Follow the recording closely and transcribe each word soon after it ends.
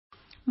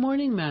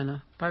Morning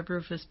Manna by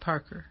Rufus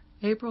Parker,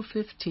 April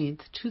 15,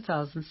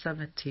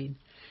 2017.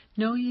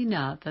 Know ye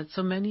not that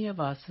so many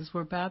of us as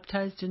were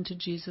baptized into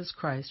Jesus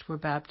Christ were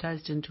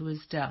baptized into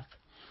his death?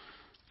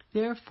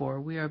 Therefore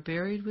we are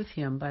buried with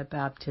him by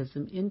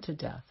baptism into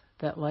death,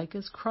 that like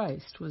as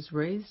Christ was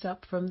raised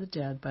up from the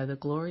dead by the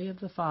glory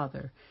of the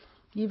Father,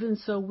 even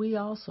so we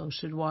also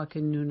should walk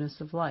in newness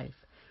of life.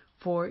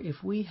 For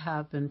if we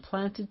have been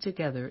planted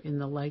together in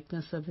the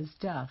likeness of his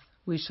death,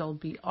 we shall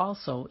be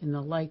also in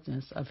the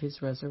likeness of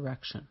his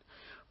resurrection.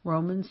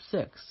 Romans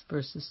 6,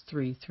 verses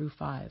 3 through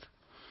 5.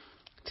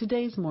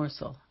 Today's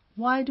morsel.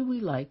 Why do we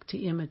like to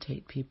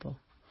imitate people?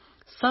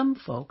 Some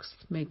folks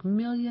make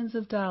millions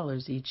of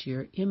dollars each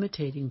year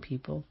imitating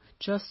people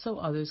just so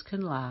others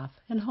can laugh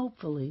and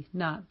hopefully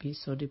not be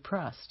so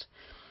depressed.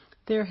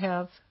 There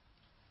have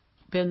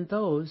been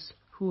those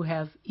who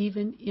have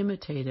even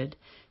imitated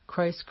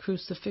Christ's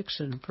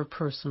crucifixion for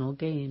personal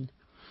gain.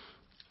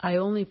 I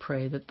only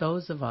pray that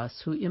those of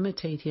us who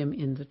imitate him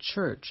in the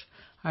church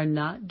are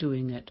not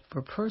doing it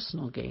for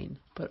personal gain,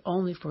 but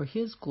only for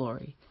his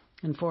glory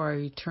and for our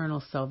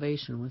eternal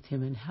salvation with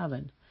him in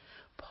heaven.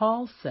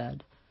 Paul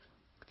said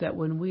that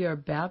when we are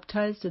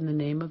baptized in the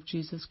name of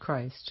Jesus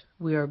Christ,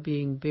 we are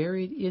being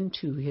buried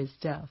into his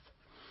death.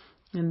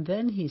 And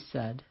then he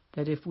said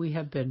that if we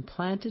have been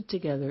planted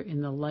together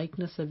in the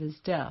likeness of his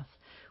death,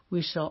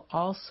 we shall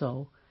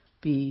also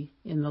be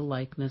in the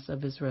likeness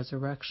of his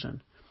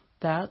resurrection.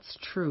 That's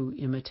true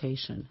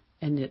imitation,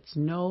 and it's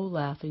no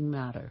laughing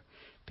matter,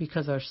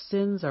 because our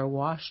sins are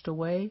washed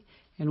away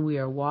and we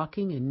are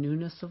walking in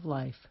newness of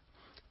life.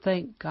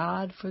 Thank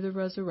God for the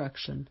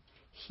resurrection.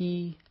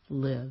 He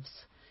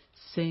lives.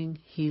 Sing,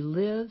 He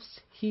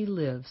lives, He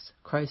lives.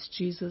 Christ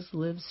Jesus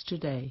lives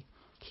today.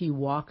 He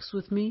walks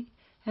with me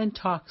and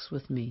talks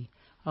with me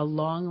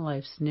along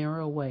life's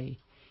narrow way.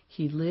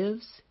 He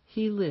lives,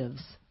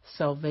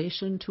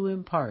 salvation to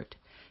impart.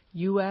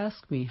 You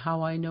ask me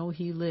how I know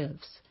He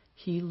lives.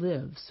 He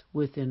lives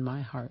within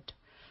my heart.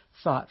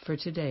 Thought for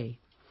today.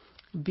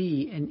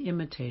 Be an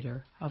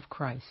imitator of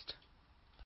Christ.